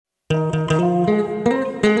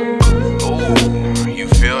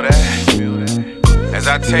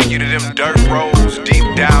take you to them dirt roads deep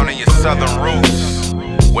down in your southern roots,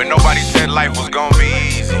 where nobody said life was gonna be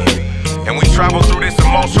easy. And we travel through this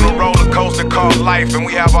emotional roller coaster called life, and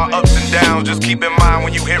we have our ups and downs. Just keep in mind,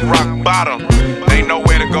 when you hit rock bottom, ain't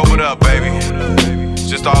nowhere to go but up, baby. It's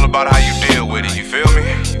just all about how you deal with it, you feel me?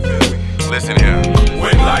 Listen here.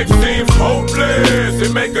 When life seems hopeless,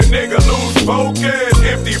 it make a nigga lose focus.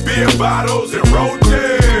 Empty beer bottles and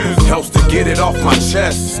roaches helps to get it off my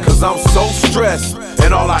chest, cause I'm so stressed,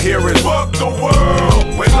 and all I hear is fuck the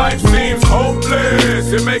world. When life seems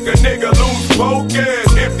hopeless, it make a nigga lose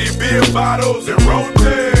focus. Empty beer bottles and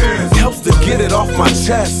roaches helps to get it off my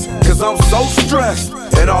chest, cause I'm so stressed,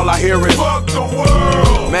 and all I hear is fuck the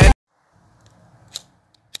world. Man.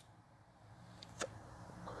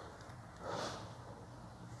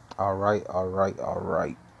 All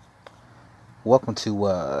right. Welcome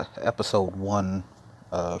to episode 1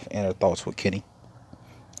 of Inner Thoughts with Kenny.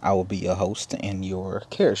 I will be your host and your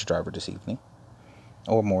carriage driver this evening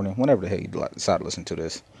or morning, whenever the hell you decide to listen to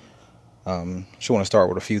this. Just want to start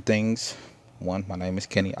with a few things. 1, my name is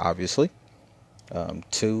Kenny, obviously.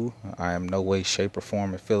 2, I am no way, shape, or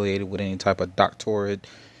form affiliated with any type of doctorate,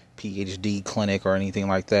 PhD clinic, or anything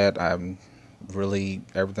like that.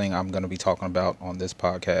 Everything I'm going to be talking about on this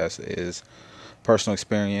podcast is personal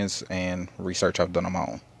experience and research I've done on my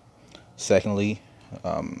own. Secondly,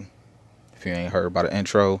 if you ain't heard about the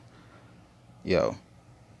intro,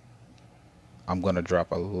 I'm going to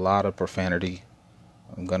drop a lot of profanity.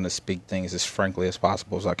 I'm going to speak things as frankly as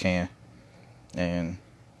possible as I can. And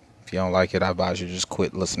if you don't like it, I advise you to just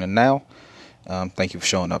quit listening now. Thank you for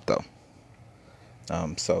showing up, though.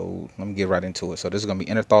 So let me get right into it. So this is going to be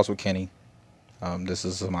Inner Thoughts with Kenny. This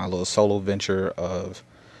is my little solo venture of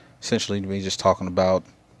essentially me just talking about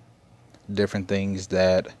different things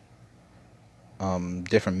that,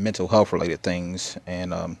 different mental health related things and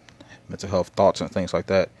mental health thoughts and things like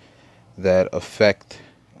that affect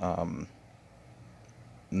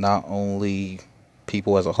not only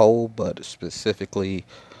people as a whole, but specifically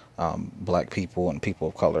black people and people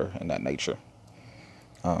of color and that nature.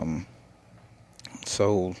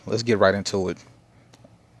 So let's get right into it.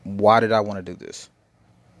 Why did I want to do this?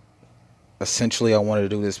 Essentially, I wanted to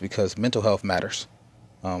do this because mental health matters.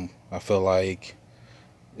 I feel like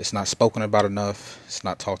it's not spoken about enough. It's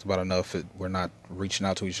not talked about enough. We're not reaching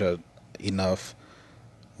out to each other enough.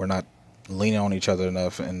 We're not leaning on each other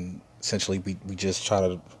enough. And essentially, we just try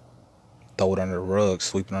to throw it under the rug,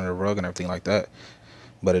 sweep it under the rug and everything like that.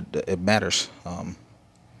 But it matters.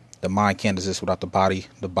 The mind can't exist without the body.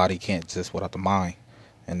 The body can't exist without the mind.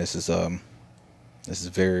 And this is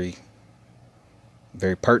very,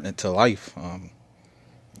 very pertinent to life.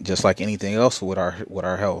 Just like anything else with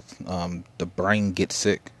our health, the brain gets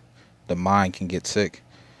sick, the mind can get sick,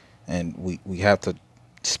 and we have to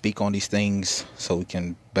speak on these things so we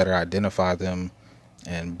can better identify them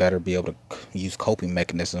and better be able to use coping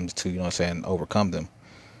mechanisms to, overcome them.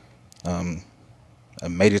 A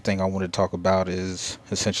major thing I want to talk about is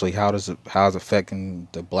essentially how it's affecting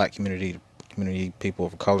the black community, people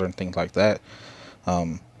of color, and things like that.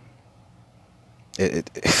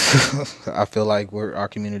 I feel like our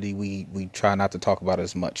community, we try not to talk about it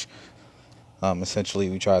as much. Essentially,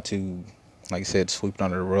 we try to, like I said, sweep it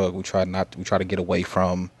under the rug. We try to get away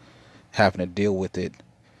from having to deal with it,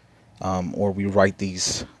 or we write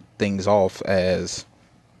these things off as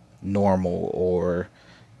normal, or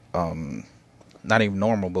not even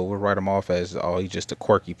normal, but we'll write them off as, oh, he's just a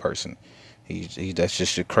quirky person. That's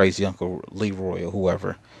just your crazy Uncle Leroy or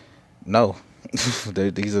whoever. No.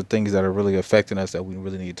 These are things that are really affecting us that we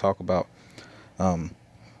really need to talk about.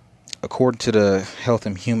 According to the Health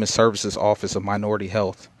and Human Services Office of Minority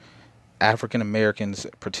Health, African Americans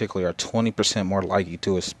particularly are 20% more likely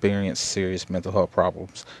to experience serious mental health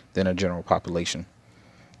problems than a general population.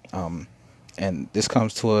 And this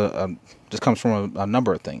comes from a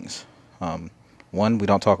number of things. One, we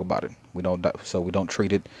don't talk about it. We don't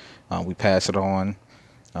treat it. We pass it on.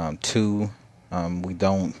 2, we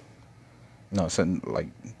don't. No,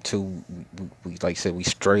 we like I said, we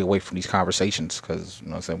stray away from these conversations because,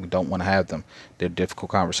 we don't want to have them. They're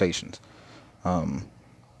difficult conversations. 3,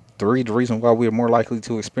 the reason why we're more likely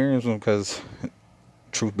to experience them because,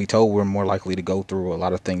 truth be told, we're more likely to go through a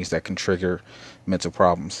lot of things that can trigger mental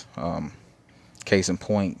problems. Case in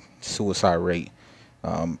point, suicide rate,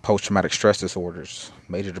 post-traumatic stress disorders,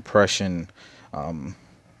 major depression,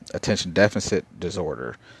 attention deficit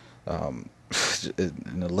disorder, and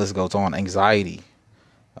the list goes on. Anxiety,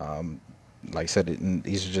 like I said,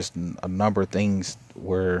 these are just a number of things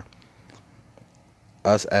where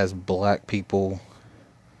us as black people,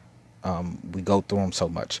 we go through them so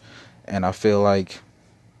much. And I feel like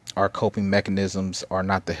our coping mechanisms are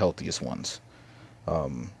not the healthiest ones.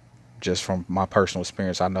 Just from my personal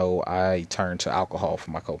experience, I know I turn to alcohol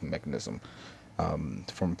for my coping mechanism.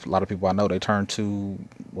 From a lot of people I know, they turn to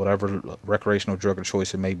whatever recreational drug of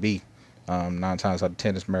choice it may be. 9 times out of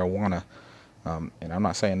 10 is marijuana. And I'm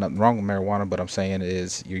not saying nothing wrong with marijuana, but I'm saying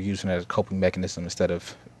is you're using it as a coping mechanism instead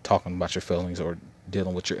of talking about your feelings or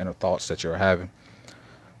dealing with your inner thoughts that you're having.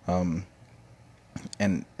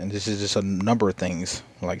 And this is just a number of things.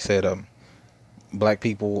 Like I said, black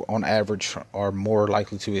people on average are more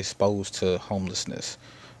likely to be exposed to homelessness,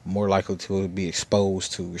 more likely to be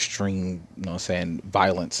exposed to extreme,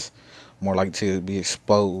 violence, more likely to be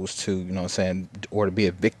exposed to, or to be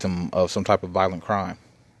a victim of some type of violent crime.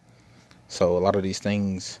 So a lot of these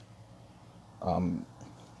things,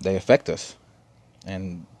 they affect us.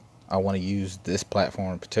 And I want to use this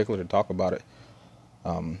platform in particular to talk about it.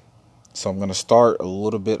 So I'm going to start a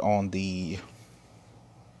little bit on the,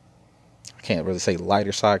 I can't really say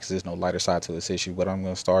lighter side because there's no lighter side to this issue, but I'm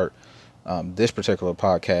going to start this particular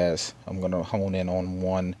podcast. I'm going to hone in on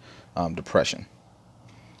one, depression.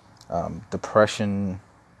 Depression,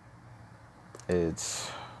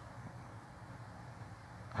 it's,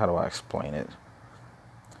 how do I explain it?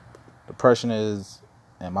 Depression is,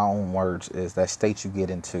 in my own words, is that state you get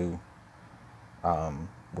into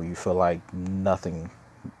where you feel like nothing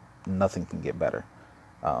can get better.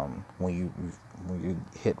 When you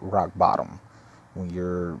hit rock bottom, when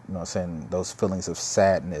you're, those feelings of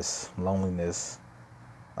sadness, loneliness,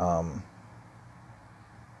 some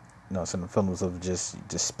feelings of just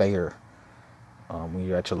despair, when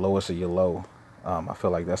you're at your lowest of your low. I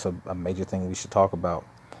feel like that's a major thing we should talk about.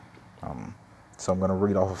 So I'm going to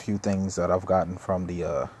read off a few things that I've gotten from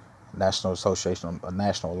the National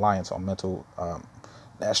Alliance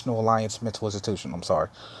Mental Institution. I'm sorry.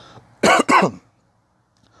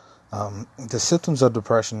 The symptoms of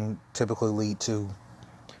depression typically lead to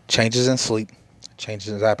changes in sleep,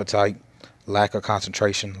 changes in appetite, lack of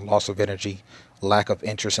concentration, loss of energy, lack of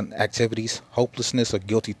interest in activities, hopelessness or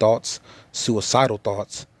guilty thoughts, suicidal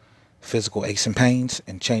thoughts, physical aches and pains,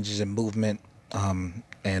 and changes in movement,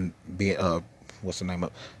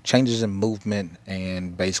 changes in movement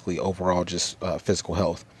and basically overall just physical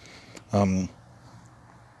health.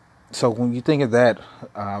 So when you think of that,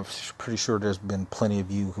 I'm pretty sure there's been plenty of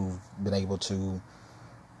you who've been able to,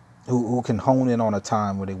 who can hone in on a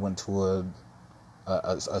time where they went to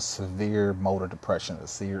a severe mode of depression, a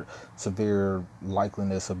severe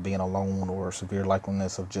likeliness of being alone, or severe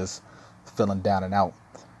likeliness of just feeling down and out.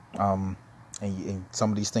 And some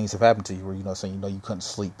of these things have happened to you where, you couldn't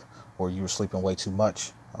sleep, or you were sleeping way too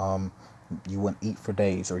much. You wouldn't eat for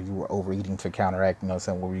days, or you were overeating to counteract,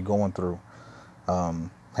 what were you going through?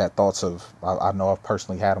 Had thoughts of, I know I've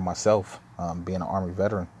personally had them myself, being an Army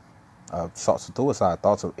veteran, thoughts of suicide,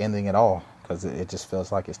 thoughts of ending it all, because it just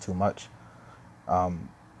feels like it's too much. And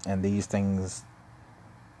these things,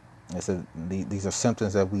 these are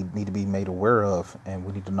symptoms that we need to be made aware of, and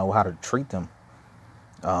we need to know how to treat them.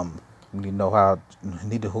 We need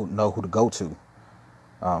to know who to go to.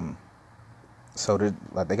 So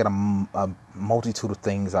they got a multitude of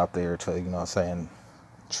things out there to,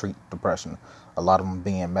 treat depression. A lot of them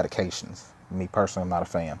being medications. Me personally, I'm not a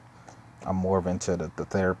fan. I'm more of into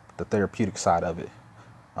the therapeutic side of it.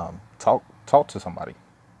 Talk to somebody.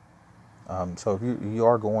 So if you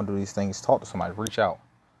are going through these things, talk to somebody. Reach out.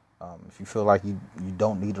 If you feel like you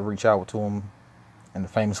don't need to reach out to them, in the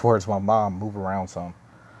famous words of my mom, move around some.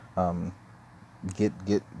 Get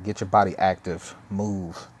your body active.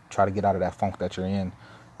 Move. Try to get out of that funk that you're in.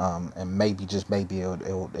 And maybe, just maybe,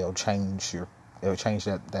 it'll change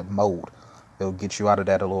that mode. It'll get you out of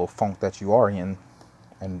that little funk that you are in,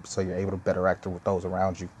 and so you're able to better act with those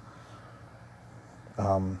around you.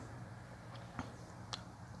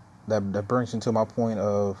 That brings me to my point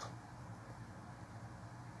of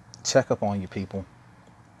check up on you people.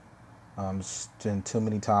 It's been too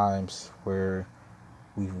many times where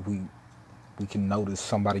we can notice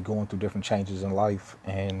somebody going through different changes in life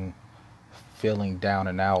and feeling down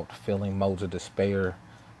and out, feeling modes of despair,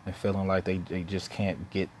 and feeling like they just can't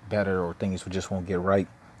get better, or things just won't get right.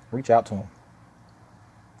 Reach out to them.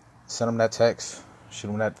 Send them that text. Shoot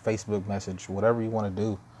them that Facebook message. Whatever you want to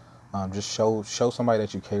do. Just show somebody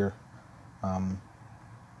that you care.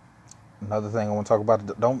 Another thing I want to talk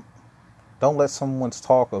about, don't let someone's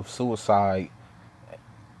talk of suicide,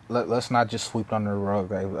 let's not just sweep it under the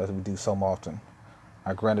rug as we do so often.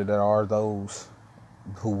 Granted, there are those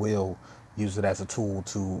who will use it as a tool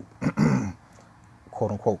to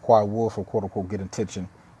quote unquote quiet wolf, or quote unquote get attention.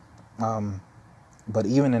 But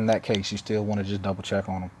even in that case, you still want to just double check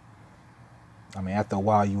on them. I mean, after a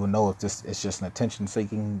while, you will know if this is just an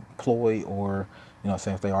attention-seeking ploy or,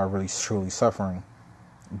 if they are really truly suffering.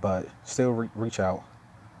 But still, reach out.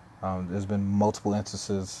 There's been multiple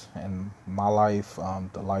instances in my life,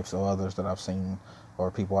 the lives of others that I've seen, or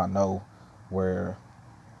people I know, where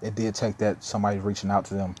it did take that somebody reaching out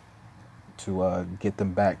to them to get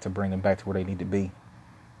them back, to bring them back to where they need to be.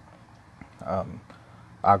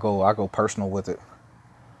 I go personal with it.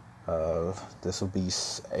 This will be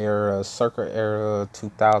circa era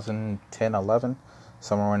 2010, 11,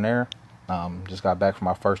 somewhere in there. Just got back from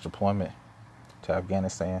my first deployment to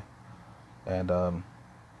Afghanistan, and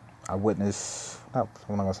I witnessed. I'm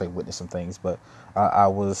not gonna say witnessed some things, but I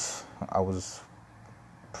was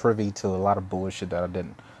privy to a lot of bullshit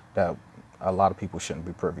that a lot of people shouldn't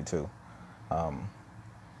be privy to.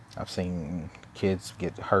 I've seen kids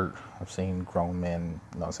get hurt. I've seen grown men,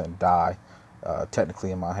 die,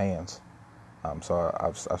 technically in my hands. So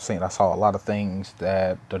I saw a lot of things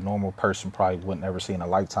that the normal person probably wouldn't ever see in a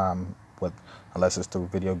lifetime, unless it's through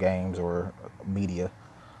video games or media.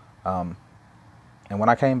 And when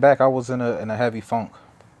I came back, I was in a heavy funk.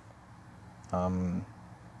 There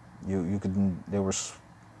were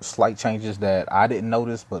slight changes that I didn't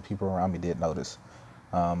notice, but people around me did notice.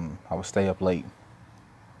 I would stay up late.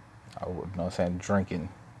 I would, drinking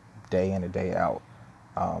day in and day out.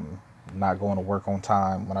 Not going to work on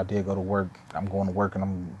time. When I did go to work, I'm going to work and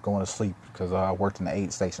I'm going to sleep because I worked in the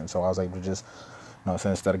aid station. So I was able to just,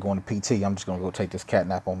 instead of going to PT, I'm just going to go take this cat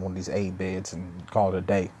nap on one of these aid beds and call it a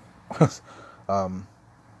day. I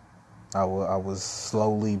was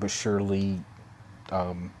slowly but surely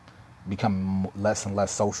becoming less and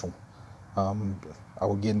less social. I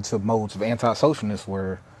would get into modes of anti-socialness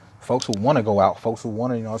where folks who want to go out, folks who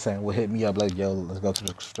want to, will hit me up like, yo, let's go to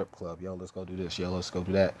the strip club. Yo, let's go do this. Yo, let's go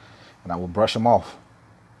do that. And I would brush them off.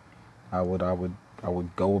 I would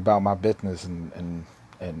go about my business and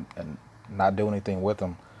not do anything with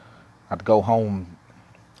them. I'd go home,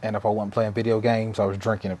 and if I wasn't playing video games, I was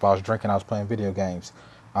drinking. If I was drinking, I was playing video games.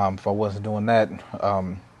 If I wasn't doing that,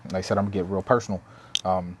 like I said, I'm gonna get real personal.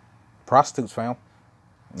 Prostitutes, fam.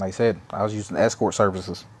 Like I said, I was using escort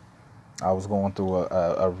services. I was going through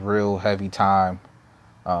a real heavy time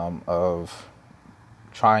of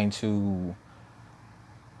trying to,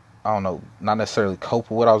 I don't know, not necessarily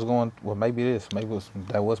cope with what I was going. Well, maybe it is. Maybe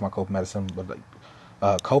that was my coping medicine. But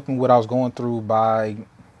coping with what I was going through by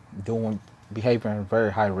behaving in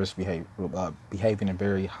very high risk behaving in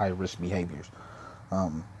very high risk behaviors.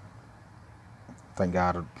 Thank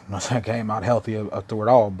God, I came out healthy through it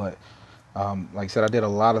all. But like I said, I did a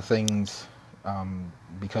lot of things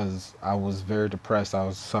because I was very depressed. I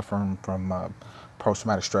was suffering from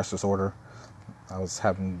post-traumatic stress disorder. I was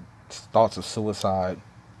having thoughts of suicide.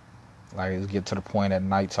 Like, it would get to the point at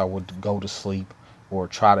nights I would go to sleep or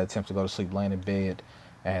try to attempt to go to sleep laying in bed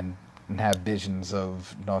and have visions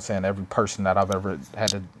of, every person that I've ever had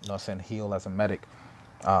to, heal as a medic.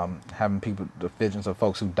 Having the visions of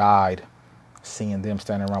folks who died, seeing them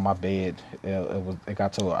standing around my bed. I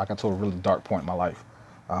got to a really dark point in my life.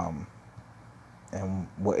 And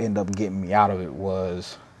what ended up getting me out of it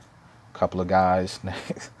was a couple of guys,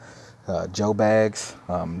 Joe Baggs,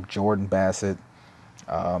 Jordan Bassett,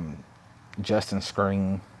 Justin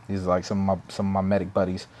Screen. These are like some of my medic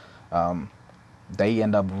buddies. They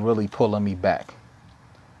end up really pulling me back.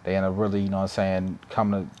 They end up really,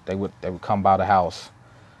 they would come by the house.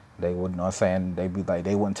 They would, they'd be like,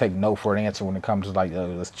 they wouldn't take no for an answer when it comes to like,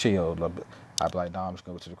 let's chill. I'd be like, nah, I'm just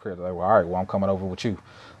going to go to the crib. They're like, well, all right, I'm coming over with you.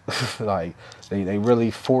 Like, they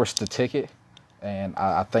really forced the ticket. And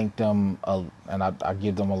I thank them, and I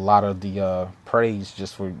give them a lot of the praise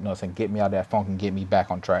just for, get me out of that funk and get me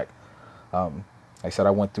back on track. Like I said,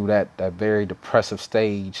 I went through that very depressive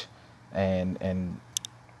stage, and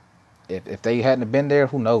if they hadn't been there,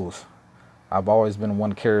 who knows? I've always been one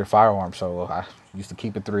to carry a firearm, so I used to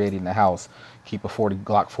keep a 380 in the house, keep a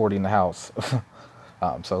Glock 40 in the house.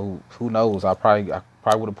 So who knows? I probably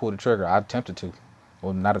would have pulled the trigger. I attempted to,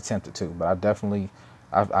 well, not attempted to, but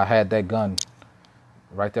I had that gun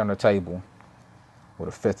right there on the table with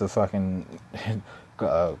a fifth of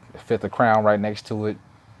Crown right next to it,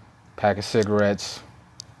 pack of cigarettes,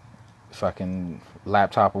 fucking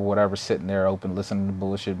laptop or whatever sitting there open, listening to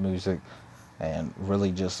bullshit music, and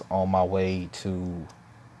really just on my way to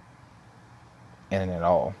ending it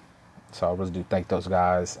all. So I really do thank those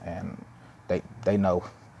guys, and they know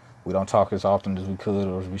we don't talk as often as we could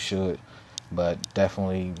or as we should, but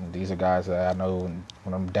definitely these are guys that I know, and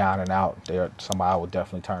when I'm down and out, they're somebody I would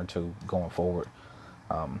definitely turn to going forward.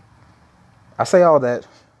 I say all that.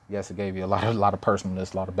 Yes, it gave you a lot of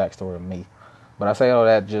personalness, a lot of backstory of me, but I say all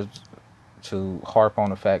that just to harp on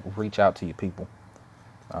the fact, reach out to your people.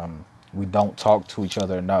 We don't talk to each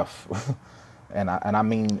other enough. And I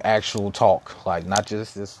mean actual talk, like not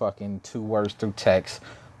just this fucking 2 words through text,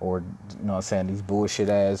 or you know what I'm saying, these bullshit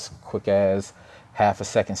ass, quick ass, half a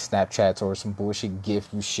second Snapchats, or some bullshit GIF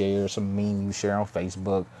you share, some meme you share on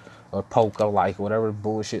Facebook, or poke a like, whatever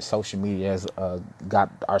bullshit social media has got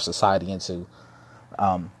our society into.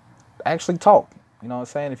 Actually talk. You know what I'm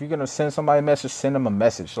saying? If you're gonna send somebody a message, send them a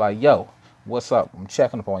message like, yo, what's up? I'm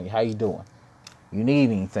checking up on you. How you doing? You need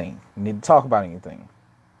anything? You need to talk about anything?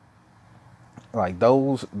 Like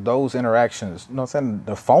those interactions, you know what I'm saying?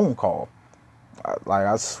 The phone call. Like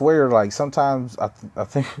I swear, like sometimes I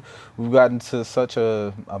think we've gotten to such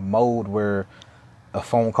a mode where a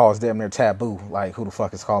phone call is damn near taboo. Like, who the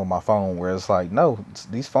fuck is calling my phone? Where it's like, no,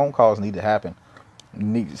 these phone calls need to happen.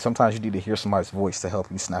 Sometimes you need to hear somebody's voice to help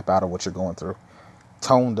you snap out of what you're going through.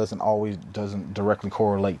 Tone doesn't directly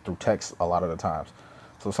correlate through text a lot of the times.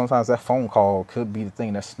 So sometimes that phone call could be the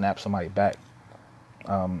thing that snaps somebody back.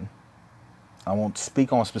 I won't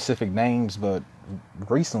speak on specific names, but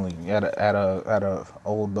recently at a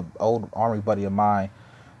old army buddy of mine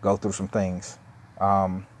go through some things.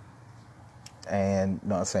 And you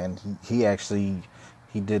know what I'm saying,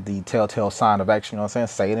 he did the telltale sign of action, you know what I'm saying,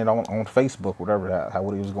 saying it on Facebook, whatever,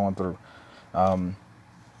 what he was going through.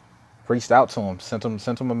 Reached out to him, sent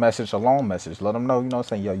him a message, a long message, let him know, you know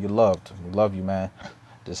what I'm saying, yo, you loved. We love you, man.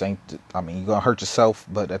 This ain't, I mean, you're gonna hurt yourself,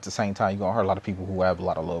 but at the same time, you're gonna hurt a lot of people who have a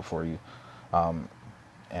lot of love for you.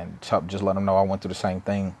 And just let them know I went through the same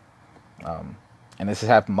thing. And this has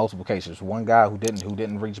happened in multiple cases. One guy who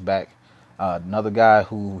didn't reach back. Another guy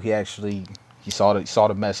who he saw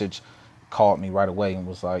the message, called me right away and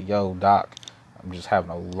was like, yo, Doc, I'm just having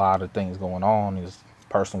a lot of things going on. His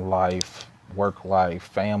personal life, work life,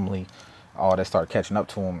 family, all that started catching up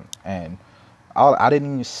to him. And I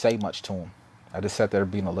didn't even say much to him. I just sat there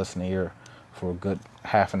being a listening ear for a good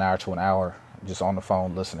half an hour to an hour, just on the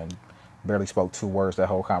phone listening. Barely spoke 2 words that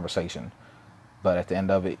whole conversation. But at the end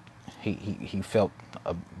of it, he felt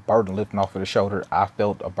a burden lifting off of his shoulder. I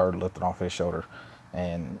felt a burden lifting off his shoulder.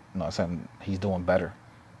 And you know what I'm saying, he's doing better.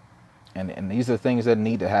 And these are things that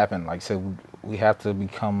need to happen. Like I said, we have to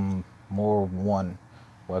become more one.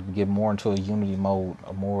 We have to get more into a unity mode,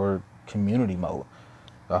 a more community mode.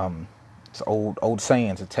 It's old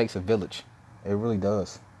sayings, it takes a village. It really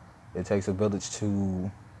does. It takes a village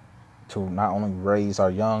to not only raise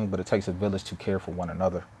our young, but it takes a village to care for one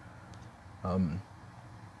another.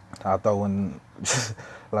 I throw in,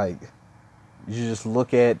 like, you just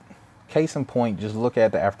look at, case in point, just look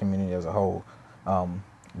at the African community as a whole.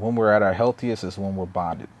 When we're at our healthiest is when we're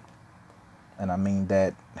bonded. And I mean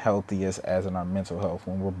that healthiest as in our mental health,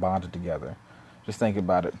 when we're bonded together. Just think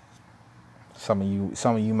about it. Some of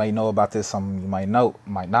you may know about this, some of you might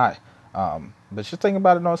not. But just think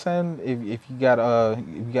about it, you know what I'm saying? If you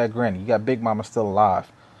got Granny, you got Big Mama still alive.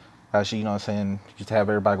 How she, you know what I'm saying, used to have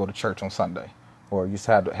everybody go to church on Sunday. Or used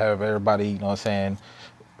to have everybody, you know what I'm saying,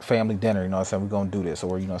 family dinner, you know what I'm saying, we're going to do this.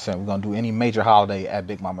 Or, you know what I'm saying, we're going to do any major holiday at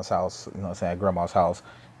Big Mama's house, you know what I'm saying, at Grandma's house.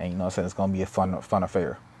 And, you know what I'm saying, it's going to be a fun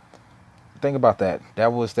affair. Think about that.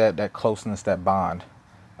 That was that closeness, that bond,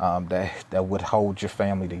 that would hold your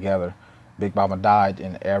family together. Big Mama died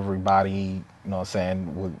and everybody, you know what I'm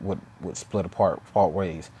saying, would split apart, part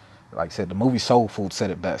ways. Like I said, the movie Soul Food said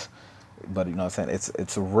it best. But, you know what I'm saying,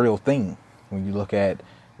 it's a real thing. When you look at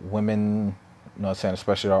women, you know what I'm saying,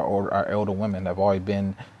 especially our elder women have always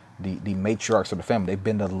been the matriarchs of the family. They've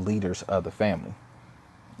been the leaders of the family.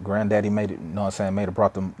 Granddaddy made it, you know what I'm saying,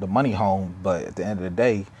 brought the money home, but at the end of the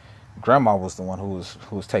day, Grandma was the one who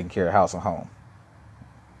was taking care of house and home.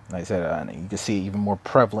 Like I said, you can see it even more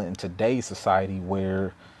prevalent in today's society,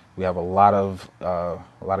 where we have a lot of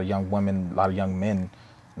young women, a lot of young men, you know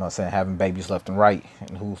what I'm saying, having babies left and right,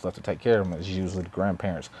 and who's left to take care of them is usually the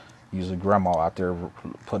grandparents. Usually Grandma out there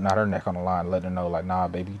putting out her neck on the line, letting her know, like, nah,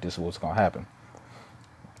 baby, this is what's gonna happen.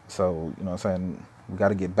 So, you know what I'm saying, we got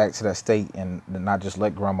to get back to that state and not just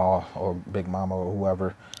let Grandma or Big Mama or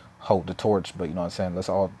whoever hold the torch, but, you know what I'm saying, let's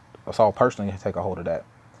all personally take a hold of that.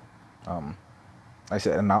 Like I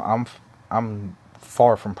said, and I'm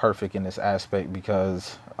far from perfect in this aspect,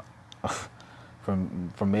 because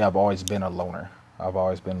from me, I've always been a loner. I've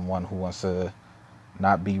always been one who wants to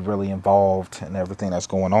not be really involved in everything that's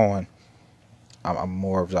going on. I'm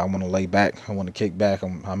more of, I want to lay back. I want to kick back.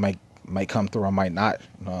 I might come through. I might not.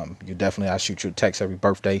 I shoot you a text every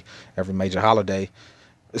birthday, every major holiday.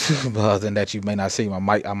 But other than that, you may not see me. I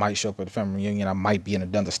might show up at the family reunion. I might be in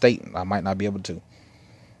another state. I might not be able to.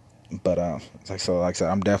 But like I said,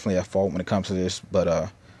 I'm definitely at fault when it comes to this.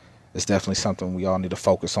 But it's definitely something we all need to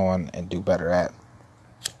focus on and do better at.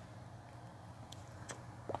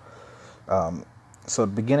 So at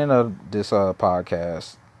the beginning of this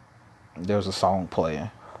podcast, there's a song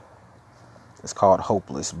playing. It's called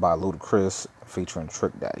 "Hopeless" by Ludacris featuring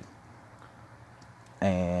Trick Daddy.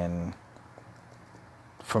 And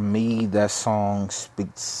for me, that song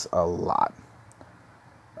speaks a lot.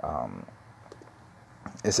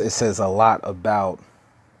 It says a lot about,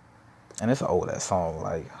 and it's an old ass song.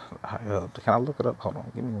 Like, can I look it up? Hold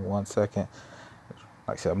on, give me 1 second.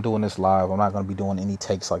 Like I said, I'm doing this live. I'm not going to be doing any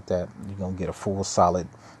takes like that. You're going to get a full solid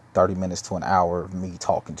 30 minutes to an hour of me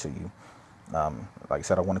talking to you. Like I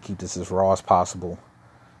said, I want to keep this as raw as possible,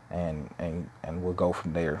 and we'll go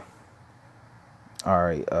from there. All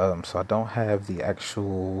right. So I don't have the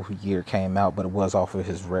actual year it came out, but it was off of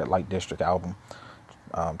his Red Light District album.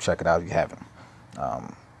 Check it out if you haven't.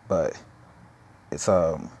 But it's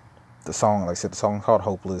the song, like I said, the song called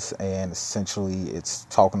 "Hopeless," and essentially it's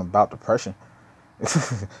talking about depression.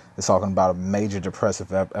 It's talking about a major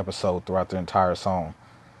depressive episode throughout the entire song.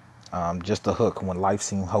 Just the hook: when life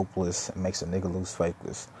seems hopeless, it makes a nigga lose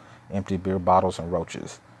focus. Empty beer bottles and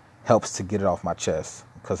roaches helps to get it off my chest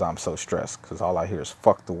because I'm so stressed. Because all I hear is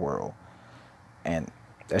 "fuck the world," and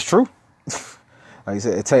that's true. Like I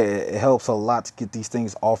said, it helps a lot to get these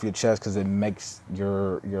things off your chest because it makes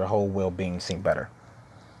your whole well-being seem better.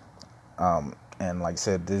 And like I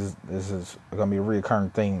said, this is gonna be a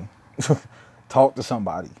reoccurring thing. Talk to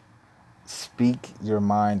somebody. Speak your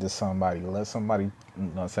mind to somebody. Let somebody, you know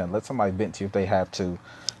what I'm saying? Let somebody vent to you if they have to.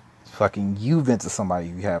 Fucking you vent to somebody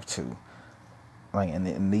if you have to. Like,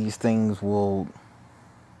 and these things will,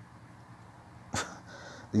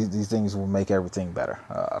 these things will make everything better.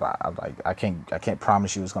 I can't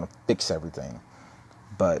promise you it's gonna fix everything,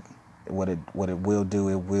 but what it will do,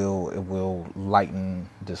 it will lighten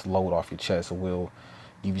this load off your chest. It will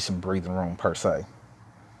give you some breathing room per se.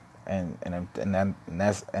 And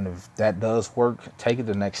if that does work, take it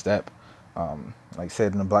the next step. Like I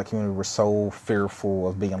said, in the black community, we're so fearful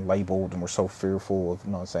of being labeled, and we're so fearful of,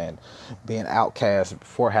 you know what I'm saying, being outcast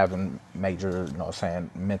for having major, you know what I'm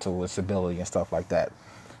saying, mental instability and stuff like that.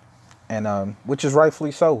 And which is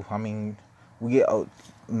rightfully so. I mean, we get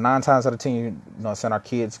 9 times out of 10, you know what I'm saying, our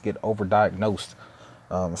kids get overdiagnosed,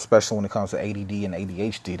 especially when it comes to ADD and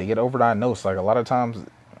ADHD. They get overdiagnosed. Like, a lot of times,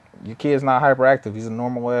 your kid's not hyperactive. He's a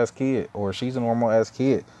normal ass kid, or she's a normal ass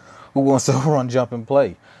kid who wants to run, jump, and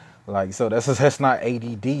play. Like, so that's not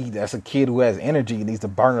ADD. That's a kid who has energy and needs to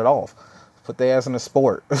burn it off. Put their ass in a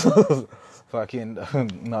sport. Fucking, you know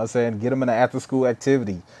what I'm saying? Get them in an after school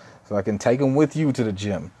activity. So I can take them with you to the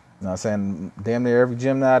gym. You know what I'm saying? Damn near every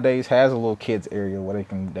gym nowadays has a little kids area where they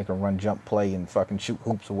can run, jump, play, and fucking shoot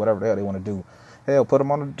hoops or whatever the hell they want to do. Hell, put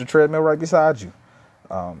them on the treadmill right beside you.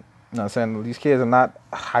 You know what I'm saying? These kids are not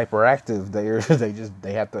hyperactive.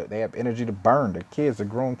 They have energy to burn. They're kids. They're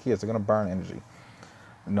grown kids. They're gonna burn energy.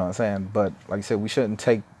 You know what I'm saying? But like I said, we shouldn't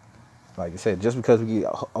take, like I said, just because we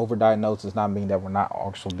get overdiagnosed does not mean that we're not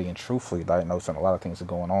actually being truthfully diagnosed, and a lot of things are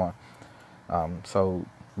going on. So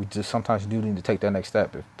we just sometimes do need to take that next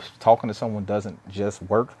step. If talking to someone doesn't just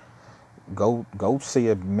work, go see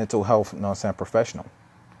a mental health, you know what I'm saying, professional.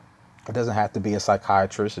 It doesn't have to be a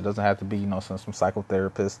psychiatrist. It doesn't have to be, you know, some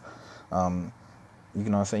psychotherapist. You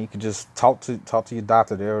know what I'm saying? You can just talk to your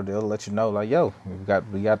doctor. They'll let you know, like, yo,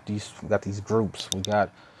 we got these groups. We got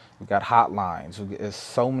hotlines. There's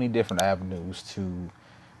so many different avenues to, you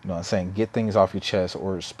know what I'm saying, get things off your chest,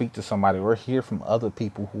 or speak to somebody, or hear from other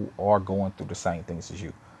people who are going through the same things as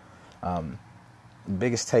you. The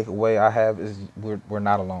biggest takeaway I have is we're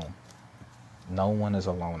not alone. No one is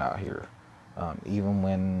alone out here. Even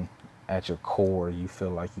when at your core you feel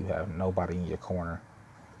like you have nobody in your corner,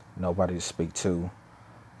 nobody to speak to,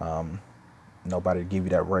 nobody to give you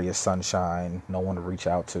that ray of sunshine, no one to reach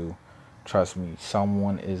out to. Trust me,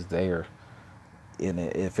 someone is there. And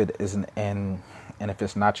if it isn't, and if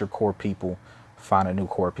it's not your core people, find a new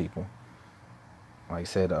core people. Like I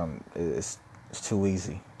said, it's too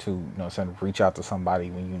easy to, you know what I'm saying, reach out to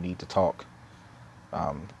somebody when you need to talk.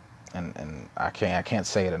 And I can't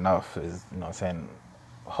say it enough, is, you know what I'm saying,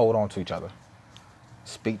 hold on to each other.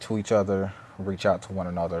 Speak to each other, reach out to one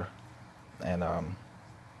another, and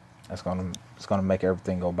it's gonna make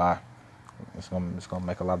everything go by. It's gonna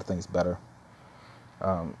make a lot of things better.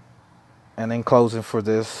 And in closing for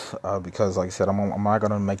this, because like I said, I'm not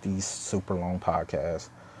gonna make these super long podcasts.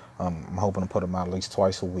 I'm hoping to put them out at least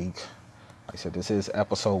twice a week. Like I said, this is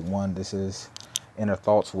episode 1. This is Inner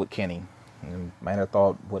Thoughts with Kenny. And my inner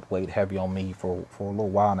thought, what weighed heavy on me for a little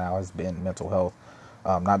while now, has been mental health.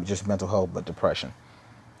 Not just mental health, but depression.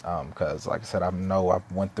 Because like I said, I know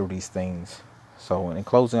I've went through these things. So in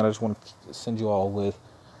closing, I just want to send you all with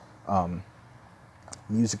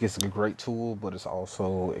music is a great tool, but it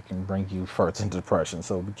can bring you further into depression.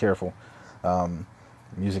 So be careful.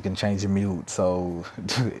 Music can change your mood. So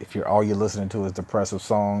if all you're listening to is depressive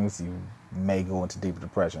songs, you may go into deeper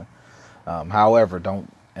depression. However,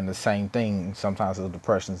 and the same thing, sometimes those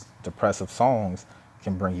depressive songs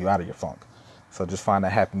can bring you out of your funk. So just find a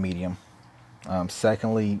happy medium.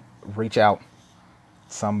 Secondly, reach out.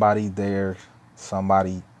 Somebody to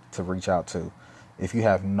reach out to. If you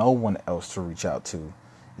have no one else to reach out to,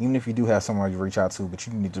 even if you do have someone you reach out to, but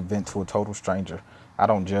you need to vent to a total stranger, I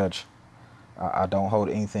don't judge. I don't hold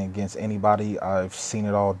anything against anybody. I've seen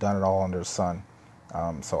it all, done it all under the sun.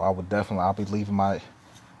 So I'll be leaving my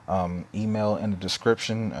email in the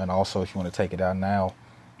description. And also, if you want to take it out now,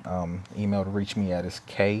 email to reach me at is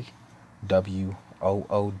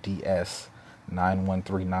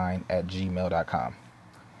kwoods9139@gmail.com.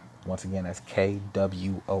 Once again, that's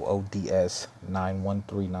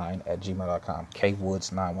kwoods9139@gmail.com.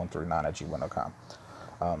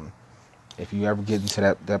 kwoods9139@gmail.com. If you ever get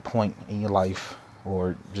into that point in your life,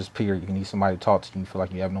 or just period, you need somebody to talk to, you feel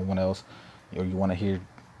like you have no one else, or you want to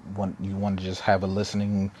just have a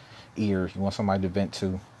listening ear, you want somebody to vent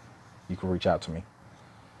to, you can reach out to me.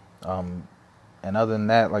 And other than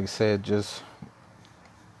that, like I said, just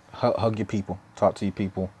hug your people, talk to your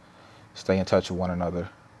people, stay in touch with one another.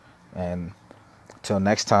 And until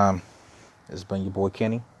next time, this has been your boy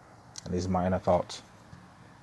Kenny, and these are my inner thoughts.